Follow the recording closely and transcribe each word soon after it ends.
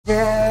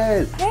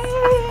Yes.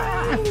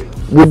 Hey.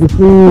 Good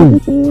to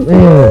see you.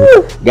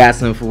 Man. Got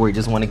something for you.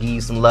 Just want to give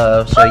you some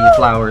love, show you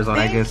flowers, all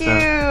that good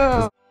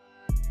stuff.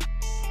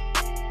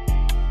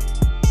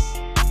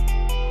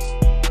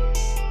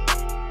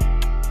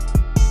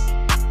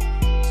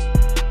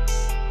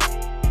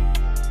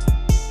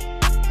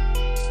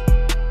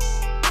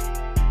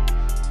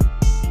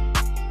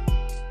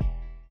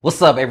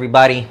 What's up,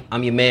 everybody?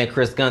 I'm your man,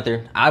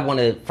 Gunther. I want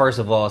to first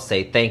of all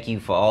say thank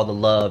you for all the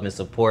love and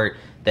support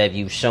that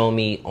you've shown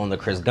me on the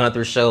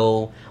Gunther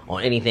Show,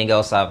 on anything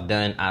else I've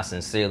done. I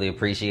sincerely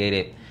appreciate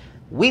it.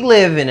 We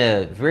live in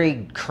a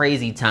very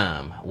crazy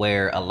time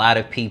where a lot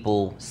of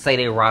people say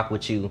they rock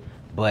with you,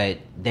 but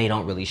they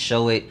don't really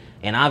show it.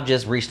 And I've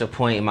just reached a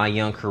point in my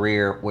young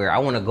career where I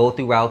want to go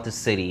throughout the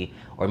city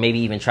or maybe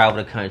even travel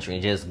the country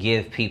and just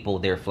give people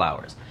their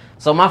flowers.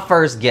 So my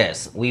first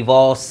guest, we've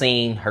all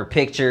seen her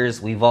pictures.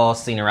 We've all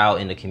seen her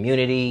out in the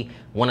community.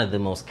 One of the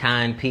most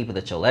kind people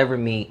that you'll ever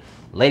meet.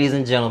 Ladies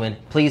and gentlemen,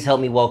 please help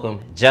me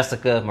welcome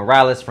Jessica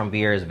Morales from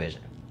Vieras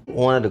Vision.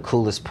 One of the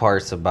coolest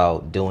parts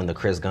about doing the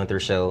Gunther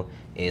Show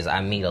is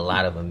I meet a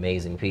lot of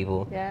amazing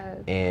people. Yes.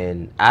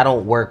 And I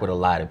don't work with a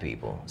lot of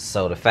people.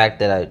 So the fact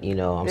that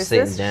I'm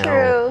sitting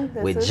down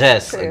with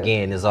Jess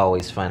again is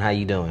always fun. How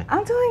you doing?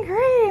 I'm doing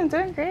great. I'm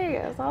doing great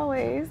as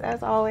always.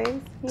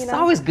 It's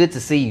always good to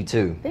see you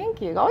too.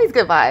 Thank you. Always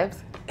good vibes.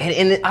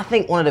 And I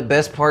think one of the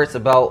best parts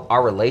about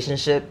our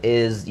relationship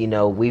is,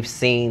 we've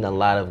seen a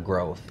lot of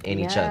growth in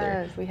each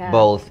other, we have.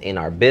 Both in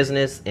our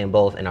business and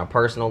both in our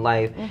personal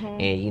life.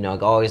 And, I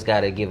always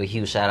got to give a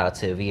huge shout out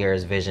to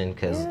Vieras Vision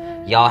because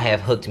y'all have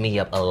hooked me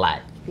up a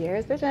lot.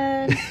 Vieras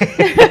Vision.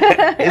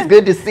 It's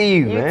good to see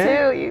you,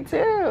 man. You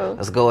too.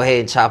 Let's go ahead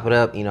and chop it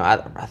up.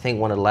 I think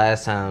one of the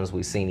last times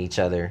we seen each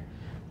other,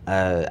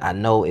 I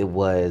know it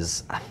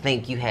was, I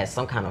think you had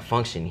some kind of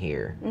function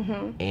here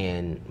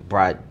and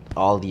brought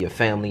all of your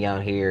family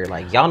out here.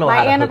 Like, y'all know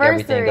how to hook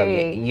everything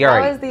up.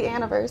 That was the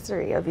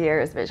anniversary of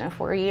Vieras Vision.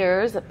 4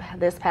 years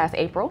this past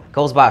April.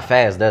 Goes by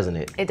fast, doesn't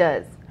it? It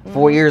does.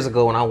 4 years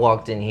ago when I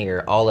walked in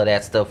here, all of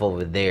that stuff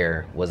over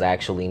there was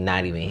actually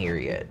not even here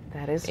yet.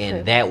 That is true.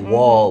 And that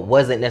wall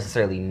wasn't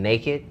necessarily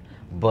naked,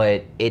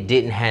 but it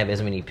didn't have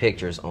as many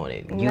pictures on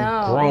it. You've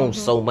grown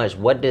so much.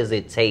 What does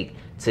it take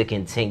to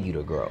continue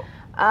to grow?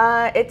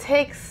 It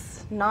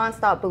takes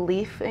nonstop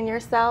belief in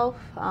yourself.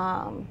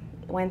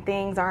 When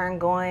things aren't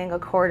going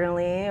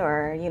accordingly,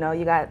 or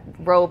you got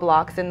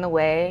roadblocks in the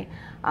way,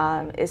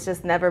 it's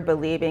just never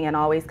believing and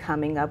always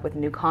coming up with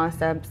new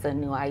concepts and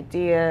new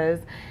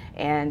ideas,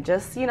 and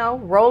just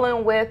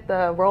rolling with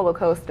the roller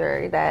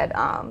coaster that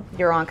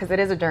you're on, because it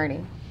is a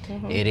journey.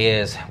 It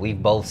is.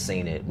 We've both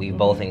seen it. We've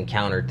both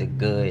encountered the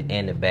good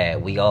and the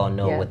bad. We all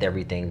know with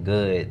everything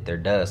good, there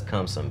does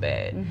come some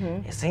bad.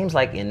 It seems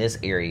like in this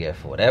area,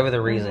 for whatever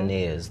the reason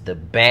is, the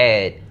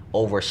bad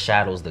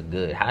overshadows the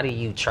good. How do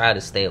you try to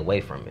stay away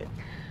from it?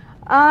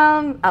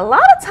 A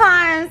lot of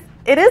times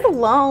it is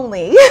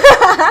lonely.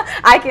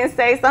 I can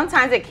say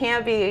sometimes it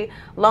can be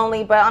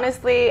lonely, but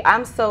honestly,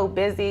 I'm so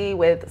busy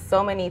with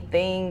so many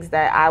things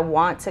that I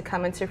want to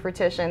come into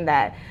fruition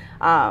that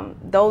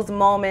those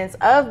moments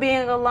of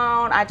being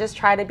alone, I just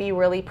try to be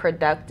really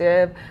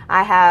productive.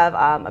 I have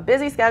a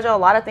busy schedule, a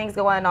lot of things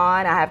going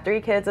on. I have 3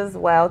 kids as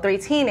well, 3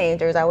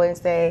 teenagers. I wouldn't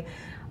say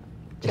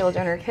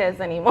children or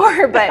kids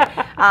anymore, but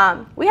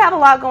we have a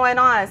lot going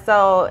on.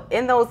 So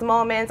in those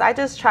moments, I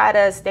just try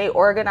to stay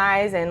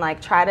organized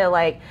and try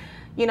to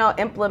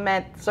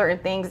implement certain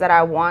things that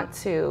I want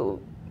to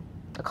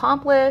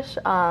accomplish,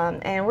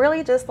 and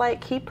really just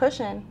keep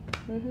pushing.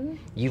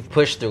 You've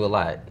pushed through a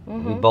lot.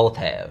 We both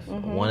have.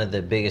 One of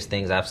the biggest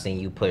things I've seen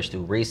you push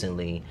through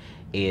recently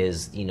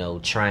is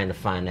trying to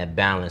find that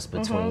balance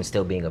between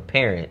still being a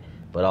parent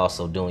but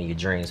also doing your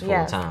dreams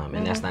full time,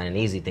 and that's not an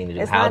easy thing to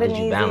do. How did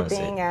you balance it?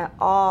 It's not an easy thing at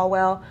all.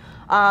 Well,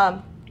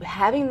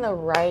 having the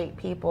right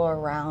people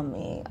around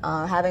me,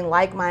 having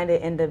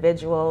like-minded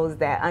individuals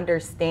that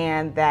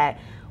understand that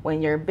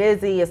when you're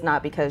busy, it's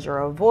not because you're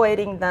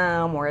avoiding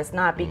them, or it's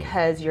not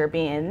because you're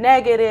being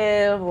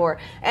negative or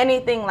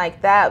anything like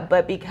that,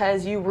 but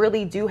because you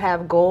really do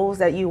have goals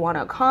that you want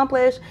to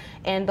accomplish,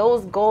 and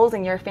those goals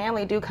in your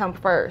family do come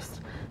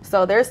first.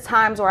 So there's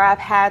times where I've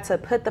had to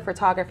put the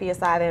photography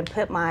aside and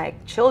put my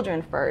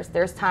children first.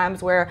 There's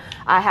times where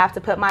I have to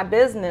put my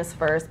business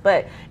first,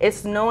 but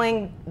it's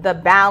knowing the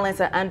balance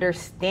and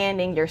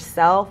understanding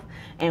yourself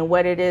and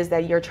what it is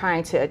that you're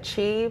trying to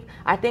achieve.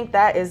 I think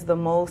that is the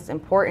most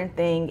important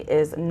thing,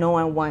 is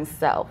knowing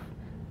oneself.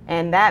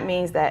 And that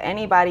means that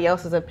anybody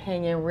else's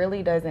opinion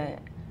really doesn't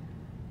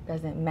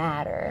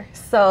matter.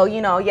 So,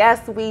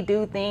 yes, we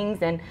do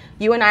things, and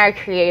you and I are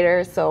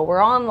creators, so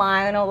we're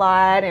online a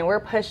lot and we're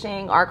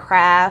pushing our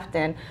craft,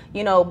 and,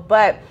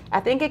 but I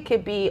think it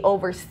could be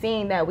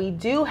overseen that we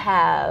do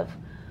have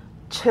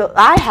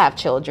I have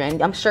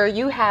children. I'm sure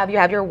you have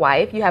your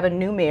wife, you have a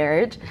new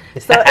marriage.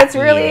 So it's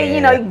really,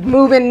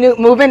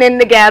 moving in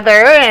together,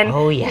 and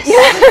oh yes.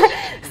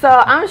 So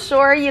I'm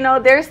sure,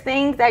 there's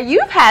things that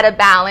you've had to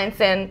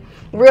balance, and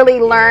really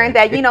learned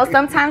that, you know,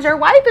 sometimes your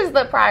wife is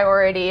the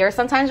priority, or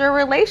sometimes your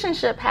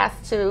relationship has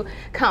to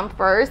come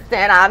first.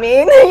 And I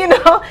mean, you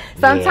know,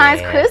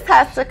 sometimes Chris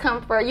has to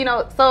come first, you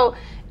know, so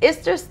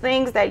it's just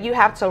things that you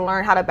have to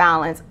learn how to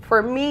balance.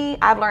 For me,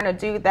 I've learned to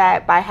do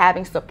that by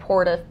having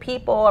supportive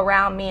people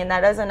around me. And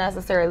that doesn't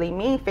necessarily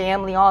mean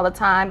family all the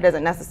time. It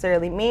doesn't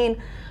necessarily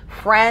mean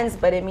friends,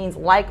 but it means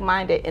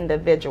like-minded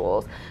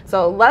individuals.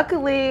 So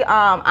luckily,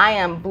 I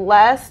am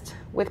blessed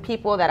with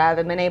people that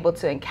I've been able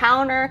to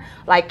encounter,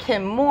 like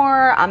Kim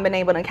Moore. I've been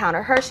able to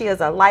encounter her. She is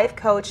a life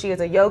coach. She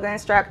is a yoga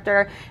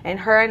instructor, and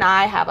her and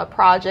I have a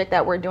project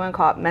that we're doing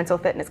called Mental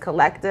Fitness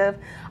Collective.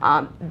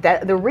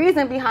 The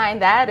reason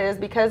behind that is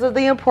because of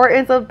the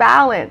importance of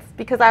balance,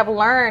 because I've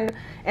learned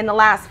in the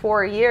last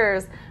 4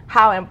 years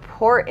how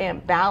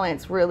important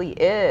balance really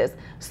is.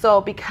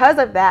 So because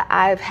of that,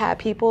 I've had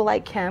people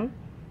like Kim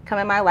come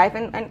in my life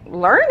and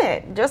learn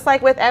it. Just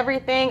like with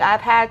everything,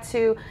 I've had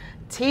to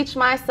teach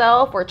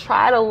myself or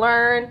try to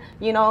learn,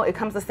 you know, it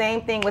comes the same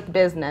thing with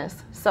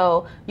business.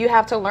 So you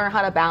have to learn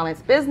how to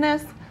balance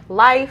business,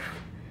 life,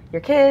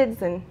 your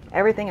kids, and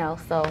everything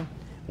else. So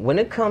when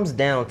it comes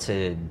down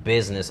to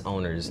business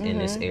owners in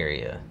this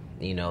area,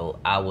 you know,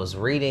 I was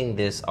reading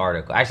this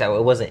article. Actually,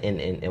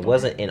 it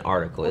wasn't an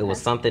article. It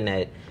was something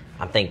that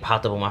I think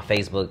popped up on my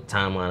Facebook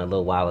timeline a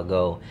little while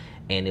ago.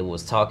 And it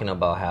was talking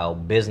about how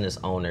business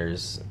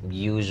owners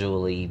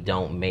usually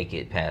don't make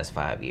it past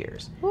 5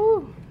 years.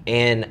 Ooh.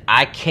 And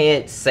I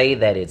can't say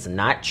that it's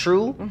not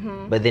true,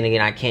 but then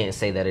again, I can't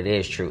say that it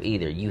is true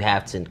either. You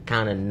have to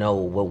kind of know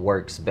what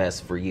works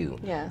best for you.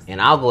 Yes.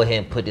 And I'll go ahead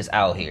and put this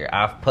out here.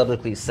 I've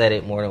publicly said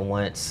it more than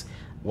once.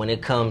 When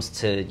it comes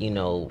to, you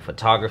know,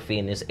 photography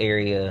in this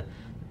area,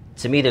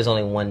 to me, there's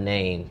only one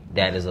name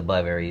that is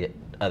above every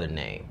other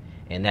name.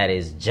 And that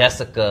is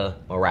Jessica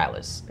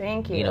Morales.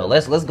 Thank you. You know,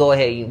 let's go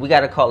ahead. We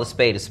got to call a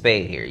spade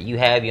here. You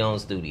have your own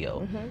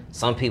studio.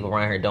 Some people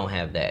around here don't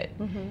have that.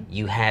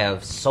 You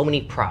have so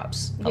many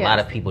props. A lot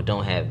of people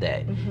don't have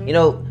that. You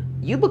know,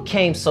 you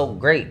became so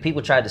great.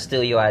 People tried to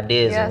steal your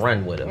ideas and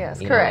run with them.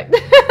 Yes, you correct.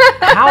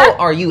 How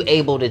are you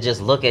able to just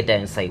look at that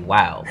and say,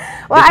 wow?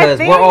 Well, because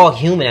we're all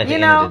human at the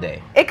end of the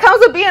day. It comes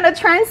with being a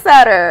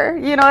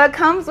trendsetter. You know, it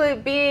comes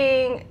with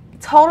being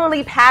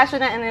totally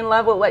passionate and in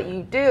love with what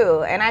you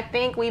do. And I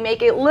think we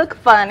make it look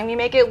fun and we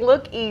make it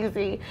look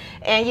easy.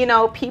 And, you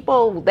know,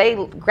 people, they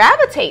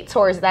gravitate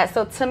towards that.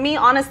 So to me,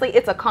 honestly,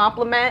 it's a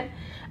compliment.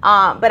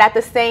 But at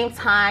the same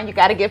time, you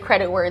got to give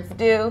credit where it's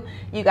due.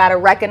 You got to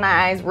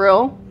recognize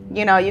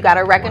you know, you got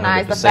to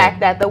recognize 100%. The fact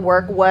that the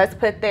work was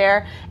put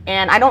there.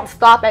 And I don't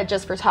stop at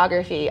just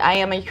photography. I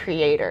am a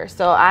creator.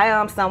 So I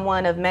am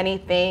someone of many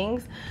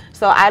things.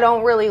 So I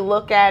don't really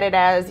look at it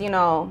as, you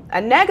know,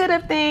 a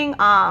negative thing,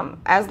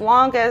 as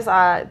long as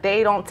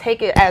they don't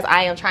take it as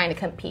I am trying to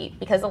compete.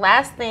 Because the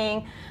last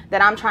thing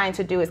that I'm trying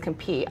to do is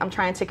compete. I'm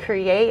trying to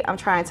create. I'm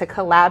trying to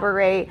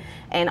collaborate.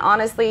 And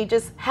honestly,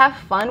 just have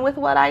fun with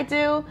what I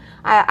do.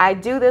 I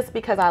do this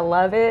because I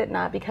love it,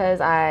 not because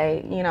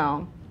I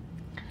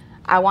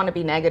want to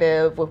be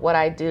negative with what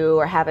I do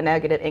or have a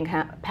negative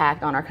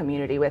impact on our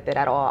community with it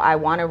at all. I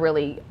want to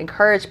really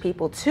encourage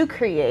people to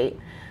create.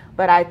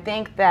 But I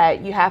think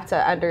that you have to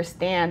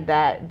understand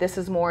that this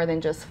is more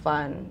than just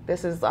fun.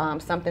 This is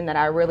something that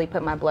I really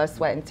put my blood,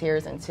 sweat, and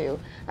tears into,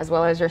 as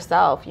well as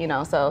yourself. You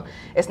know, so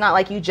it's not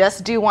like you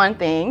just do one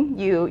thing.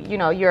 You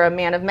know, you're a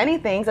man of many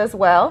things as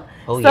well.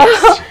 Oh,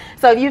 yes.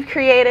 So you've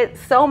created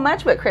so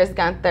much with Chris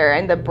Gunther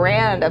and the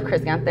brand of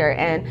Chris Gunther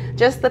and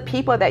just the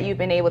people that you've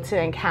been able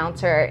to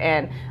encounter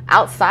and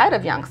outside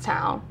of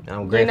Youngstown.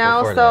 I'm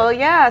grateful for that.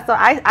 Yeah, so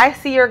I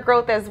see your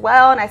growth as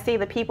well, and I see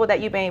the people that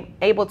you've been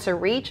able to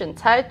reach and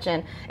touch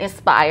and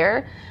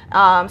inspire.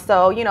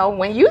 So, you know,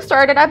 when you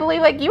started, I believe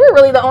like you were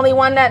really the only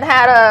one that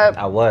had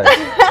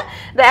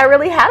that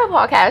really had a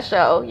podcast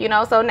show, you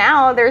know. So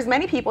now there's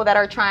many people that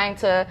are trying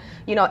to,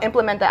 you know,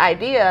 implement the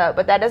idea,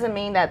 but that doesn't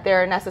mean that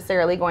they're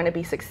necessarily going to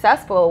be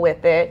successful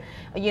with it,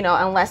 you know,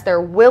 unless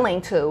they're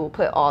willing to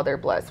put all their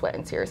blood, sweat,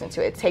 and tears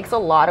into it. It takes a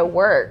lot of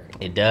work.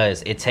 It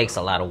does. It takes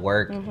a lot of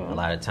work, a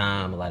lot of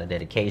time, a lot of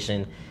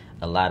dedication,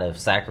 a lot of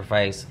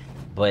sacrifice.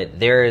 But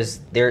there's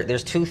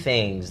two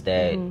things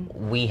that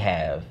we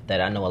have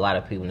that I know a lot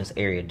of people in this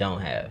area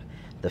don't have.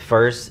 The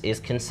first is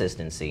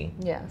consistency.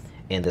 Yes.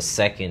 And the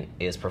second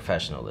is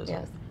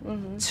professionalism.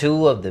 Yes.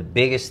 Two of the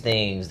biggest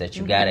things that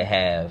you got to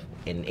have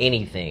in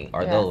anything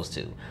are those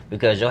two.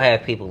 Because you'll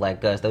have people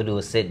like us, they'll do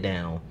a sit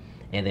down,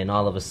 and then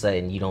all of a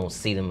sudden you don't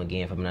see them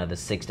again for another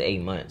 6 to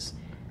 8 months.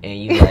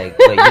 And you like,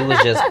 but you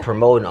was just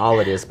promoting all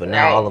of this, but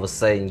now all of a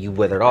sudden you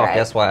withered off.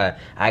 That's why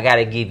I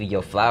gotta give you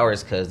your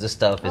flowers, because this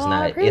stuff is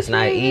it's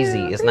not easy.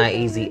 It's not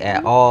easy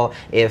at all.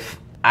 If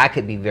I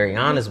could be very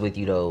honest with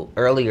you though,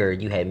 earlier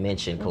you had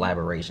mentioned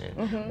collaboration.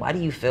 Why do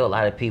you feel a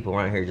lot of people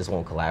around here just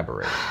won't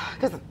collaborate?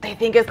 Because they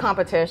think it's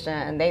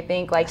competition. They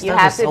think like you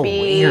have to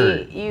be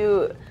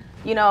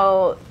you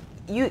know,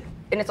 and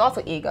it's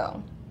also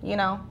ego. You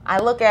know, I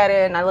look at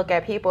it and I look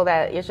at people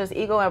that it's just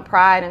ego and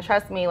pride, and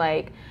trust me,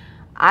 like,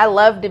 I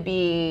love to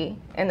be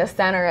in the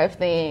center of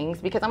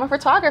things because I'm a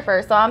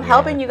photographer. So I'm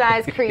helping you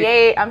guys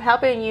create, I'm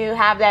helping you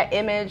have that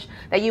image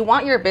that you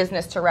want your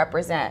business to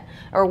represent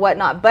or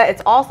whatnot. But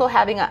it's also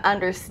having an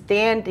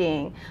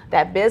understanding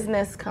that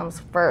business comes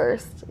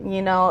first,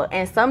 you know,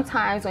 and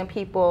sometimes when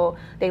people,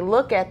 they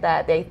look at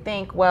that, they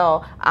think,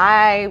 well,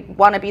 I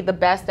want to be the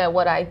best at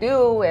what I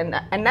do. And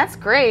that's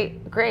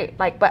great.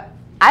 Like, but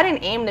I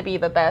didn't aim to be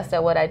the best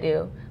at what I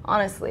do.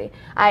 Honestly,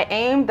 I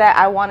aimed that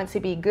I wanted to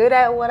be good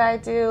at what I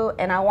do,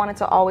 and I wanted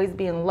to always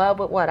be in love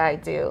with what I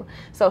do.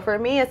 So for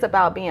me, it's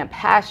about being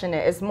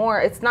passionate. It's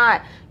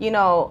not, you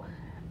know,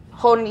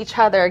 holding each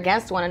other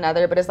against one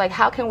another, but it's like,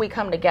 how can we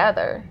come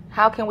together?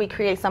 How can we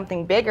create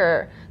something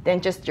bigger than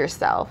just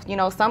yourself? You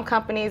know, some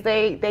companies,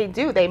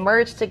 they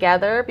merge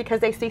together because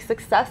they see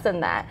success in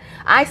that.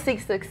 I see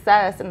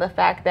success in the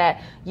fact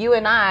that you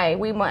and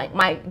we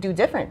might do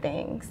different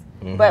things,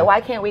 but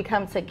why can't we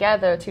come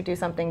together to do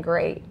something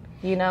great?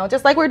 You know,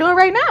 just like we're doing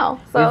right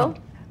now. So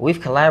we've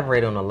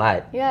collaborated on a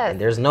lot. Yes.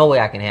 And there's no way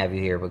I can have you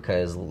here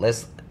because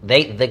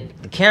the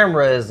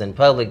cameras and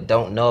public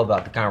don't know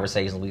about the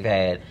conversations we've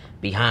had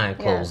behind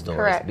closed doors.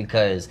 Correct.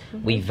 Because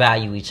we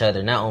value each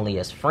other not only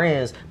as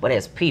friends but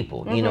as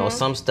people. You know,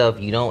 some stuff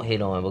you don't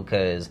hit on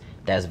because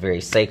that's very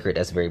sacred,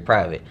 that's very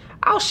private.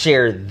 I'll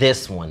share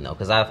this one though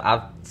because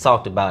I've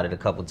talked about it a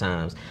couple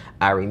times.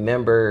 I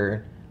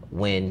remember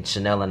when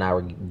Chanel and I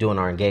were doing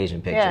our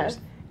engagement pictures,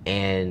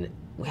 and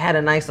we had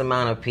a nice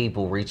amount of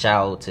people reach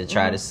out to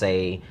try to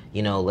say,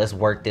 you know, let's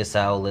work this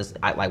out.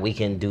 Like we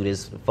can do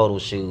this photo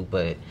shoot.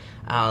 But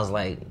I was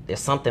like,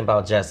 there's something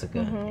about Jessica,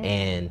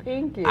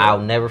 and I'll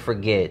never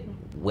forget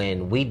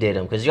when we did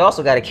them, because you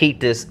also got to keep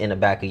this in the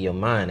back of your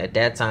mind. At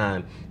that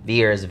time,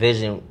 Vieras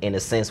Vision, in a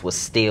sense, was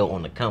still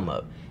on the come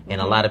up. And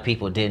a lot of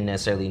people didn't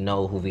necessarily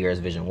know who Vieras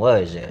Vision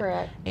was yet.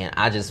 Correct. And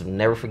I just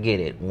never forget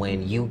it.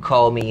 When you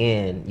called me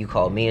in, you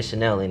called me and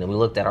Chanel in, and we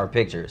looked at our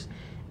pictures.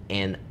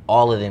 And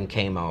all of them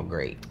came out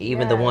great.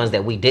 Even the ones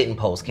that we didn't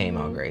post came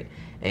out great.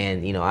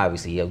 And, you know,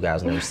 obviously you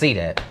guys never see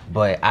that.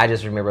 But I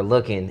just remember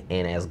looking,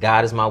 and as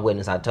God is my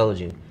witness, I told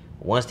you,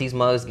 once these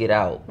mugs get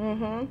out,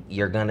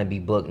 you're going to be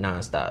booked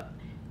nonstop.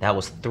 That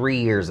was 3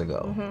 years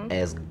ago.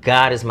 As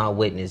God is my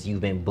witness,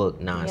 you've been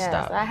booked nonstop.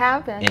 Yes, I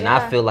have been. And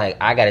I feel like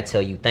I got to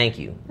tell you thank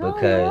you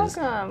because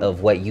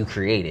of what you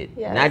created.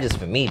 Not just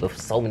for me, but for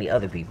so many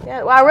other people.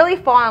 Yeah, well, I really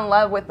fall in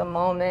love with the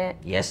moment.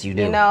 Yes, you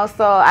do. You know,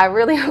 so I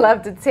really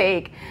love to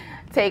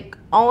take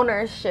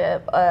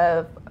ownership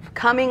of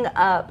coming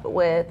up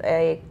with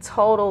a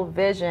total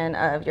vision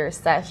of your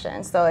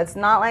session. So it's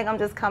not like I'm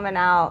just coming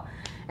out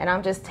and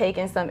I'm just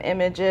taking some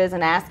images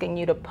and asking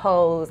you to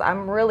pose.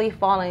 I'm really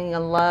falling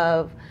in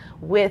love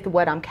with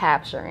what I'm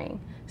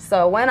capturing.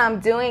 So when I'm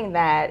doing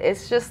that,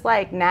 it's just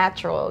like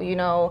natural, you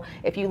know,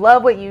 if you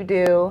love what you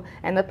do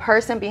and the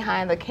person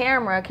behind the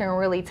camera can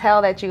really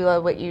tell that you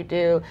love what you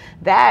do,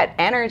 that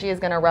energy is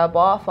going to rub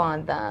off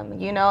on them,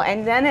 you know,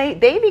 and then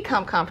they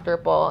become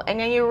comfortable. And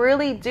then you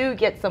really do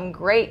get some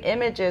great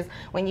images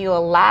when you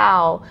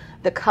allow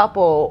the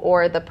couple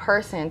or the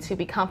person to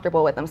be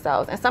comfortable with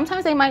themselves. And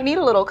sometimes they might need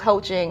a little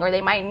coaching or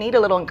they might need a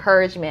little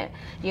encouragement,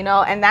 you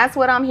know, and that's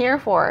what I'm here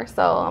for.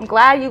 So I'm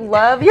glad you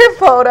love your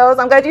photos.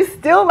 I'm glad you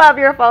still love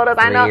your photos.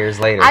 I know 3 years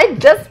later. I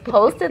just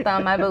posted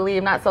them, I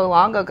believe, not so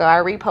long ago. I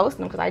reposted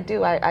them because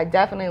I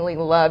definitely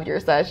love your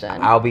session.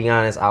 I'll be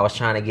honest, I was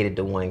trying to get it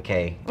to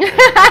 1K.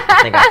 I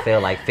think I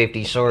fell like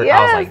 50 short. Yes.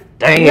 I was like,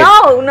 dang it.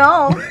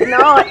 No.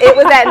 It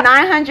was at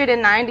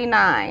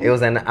 999. It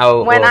was an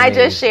when I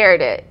just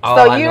shared it.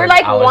 So you're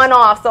like one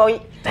off.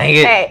 So dang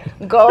it. Hey,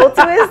 go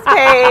to his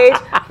page,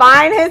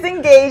 find his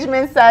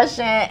engagement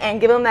session,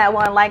 and give him that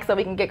one like so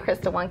we can get Chris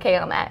to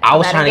 1K on that. I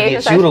was trying to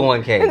get you to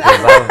 1K.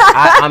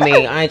 I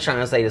mean, I ain't trying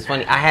to say this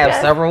funny. I have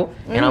several,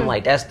 and I'm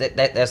like,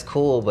 that's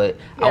cool, but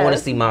I want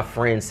to see my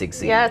friends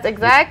succeed. Yes,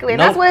 exactly. And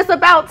that's what it's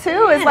about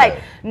too. It's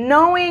like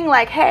knowing,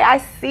 like, hey, I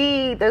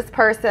see this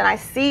person, I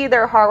see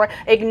their hard work,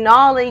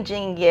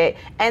 acknowledging it,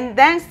 and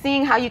then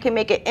seeing how you can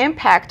make an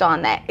impact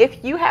on that.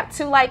 If you have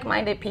two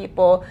like-minded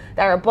people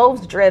that are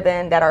both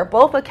driven, that are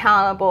both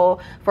accountable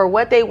for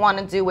what they want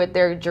to do with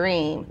their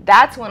dream,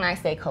 that's when I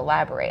say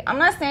collaborate. I'm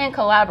not saying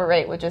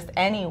collaborate with just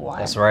anyone.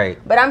 That's right.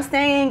 But I'm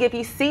saying if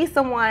you see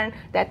someone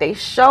that they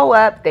show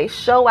up, they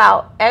show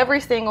out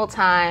every single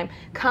time,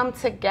 come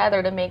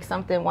together to make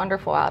something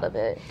wonderful out of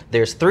it.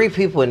 There's 3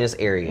 people in this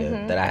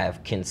area that I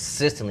have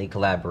consistently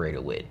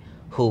collaborated with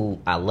who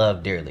I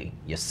love dearly.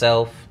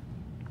 Yourself,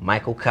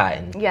 Michael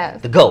Cotton,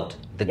 the GOAT,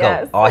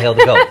 all hail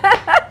the GOAT.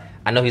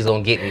 I know he's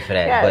gonna get me for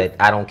that, but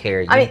I don't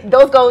care. I mean,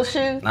 those gold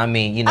shoes. I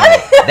mean, you know,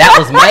 that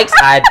was Mike's.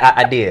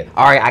 I did.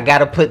 All right, I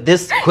gotta put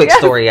this quick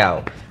story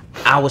out.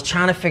 I was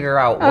trying to figure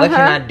out what can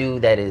I do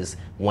that is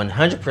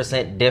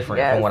 100%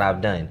 different from what I've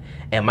done.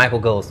 And Michael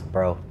goes,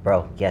 bro,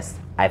 yes,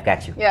 I've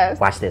got you. Yes.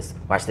 Watch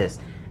this.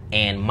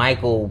 And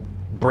Michael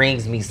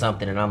brings me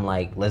something and I'm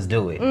like, let's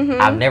do it.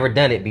 I've never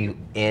done it,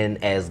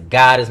 and as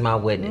God is my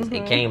witness,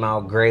 it came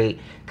out great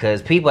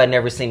because people had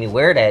never seen me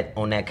wear that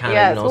on that kind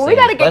of, you know, well, we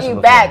got to get you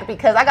before. back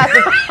because I got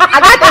this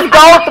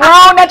gold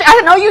throne. That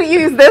I know you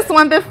used this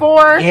one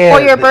before for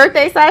your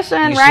birthday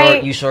session,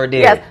 right? You sure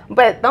did. Yes,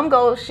 but them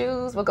gold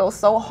shoes would go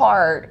so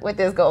hard with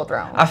this gold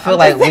throne. I feel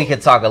like we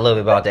could talk a little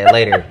bit about that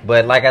later.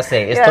 But like I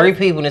said, it's 3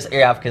 people in this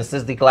area I've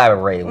consistently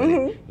collaborated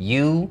with.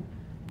 You,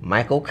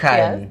 Michael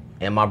Cotton,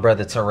 and my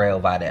brother Terrell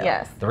Vidal.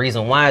 Yes. The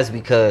reason why is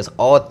because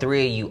all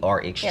 3 of you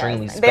are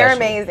extremely special. They're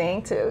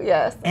amazing too.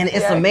 Yes. And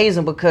it's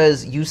amazing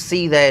because you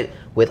see that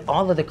with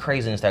all of the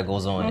craziness that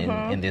goes on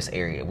in this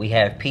area, we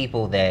have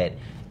people that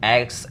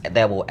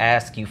will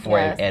ask you for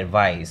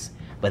advice,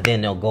 but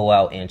then they'll go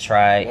out and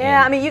try.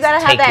 Yeah, I mean, you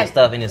gotta have that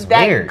stuff, and it's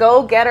weird.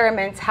 Go-getter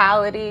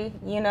mentality,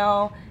 you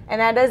know. And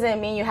that doesn't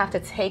mean you have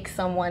to take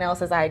someone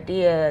else's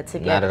idea to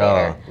get there. Not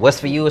at all. What's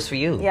for you is for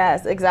you.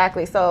 Yes,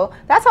 exactly. So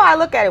that's how I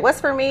look at it.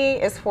 What's for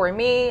me is for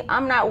me.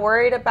 I'm not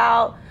worried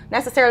about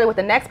necessarily what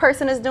the next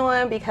person is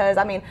doing because,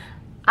 I mean,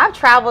 I've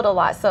traveled a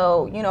lot.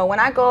 So, you know, when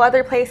I go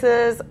other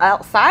places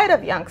outside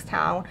of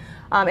Youngstown,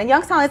 and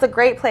Youngstown is a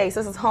great place.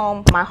 This is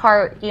home, my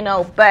heart, you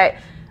know. But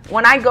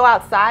when I go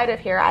outside of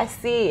here, I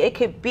see it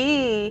could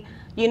be,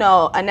 you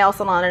know, a nail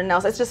salon or a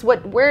nail. It's just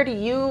where do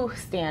you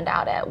stand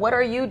out at? What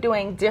are you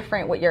doing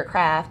different with your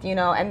craft, you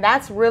know? And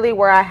that's really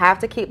where I have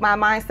to keep my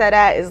mindset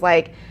at is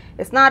like,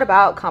 it's not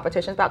about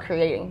competition, it's about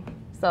creating.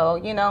 So,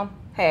 you know,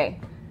 hey,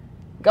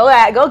 go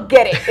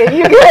get it. If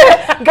you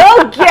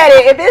go get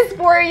it. If it's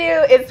for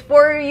you, it's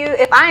for you.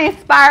 If I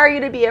inspire you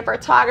to be a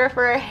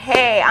photographer,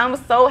 hey, I'm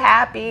so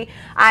happy.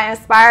 I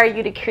inspire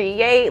you to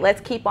create.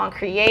 Let's keep on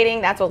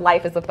creating. That's what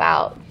life is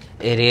about.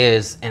 It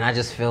is, and I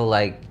just feel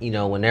like, you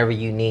know, whenever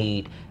you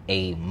need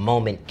a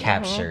moment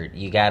captured,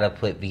 you gotta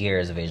put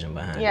Vieras Vision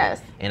behind it.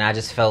 And I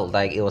just felt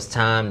like it was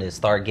time to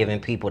start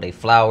giving people their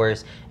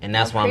flowers, and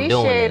that's why I'm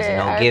doing this. You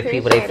know, give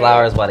people their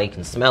flowers while they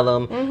can smell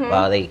them,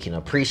 while they can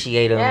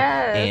appreciate them.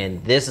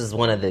 And this is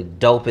one of the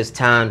dopest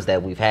times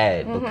that we've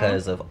had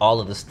because of all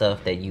of the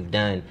stuff that you've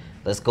done.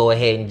 Let's go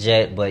ahead and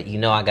jet, but you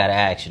know I gotta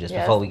ask you this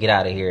before we get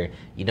out of here.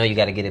 You know you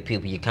gotta get the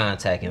people your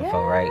contact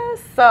info, right?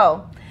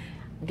 So,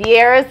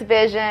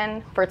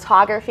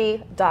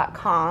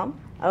 VierasVisionPhotography.com.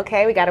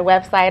 Okay, we got a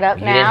website up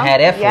now. You didn't have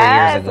that 4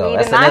 years ago.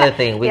 That's another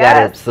thing. We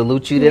got to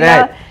salute you to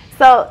that.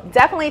 So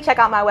definitely check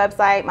out my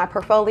website. My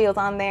portfolio's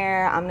on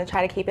there. I'm going to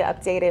try to keep it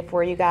updated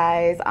for you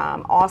guys.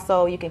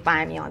 Also, you can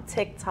find me on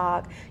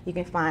TikTok. You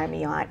can find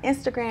me on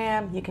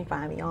Instagram. You can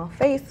find me on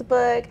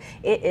Facebook.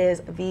 It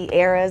is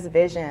Vieras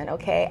Vision,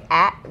 okay?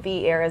 At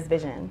Vieras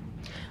Vision.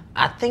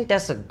 I think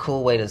that's a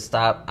cool way to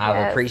stop.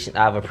 I've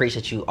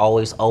appreciate you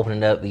always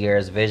opening up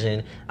Vieras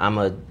Vision. I'm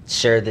going to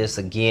share this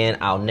again.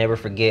 I'll never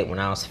forget when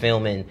I was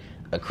filming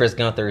Chris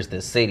Gunther's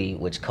The City,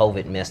 which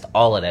COVID messed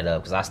all of that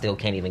up because I still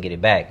can't even get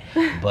it back.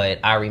 But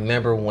I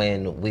remember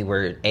when we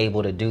were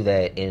able to do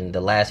that in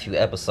the last few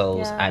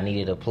episodes, I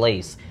needed a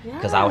place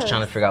because I was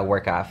trying to figure out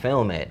where I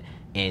film at.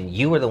 And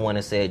you were the one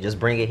that said, just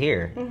bring it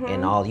here.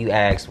 And all you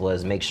asked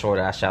was make sure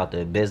that I shout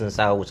the business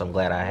out, which I'm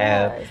glad I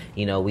have.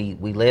 You know, we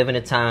live in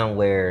a time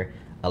where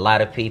a lot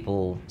of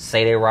people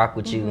say they rock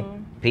with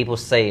you. People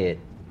say it,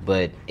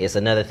 but it's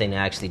another thing to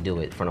actually do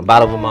it. From the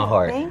bottom of my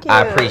heart, thank you.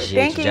 I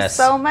appreciate you. Thank you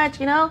so much.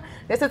 You know,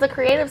 this is a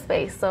creative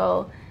space,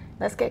 so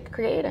let's get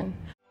creating.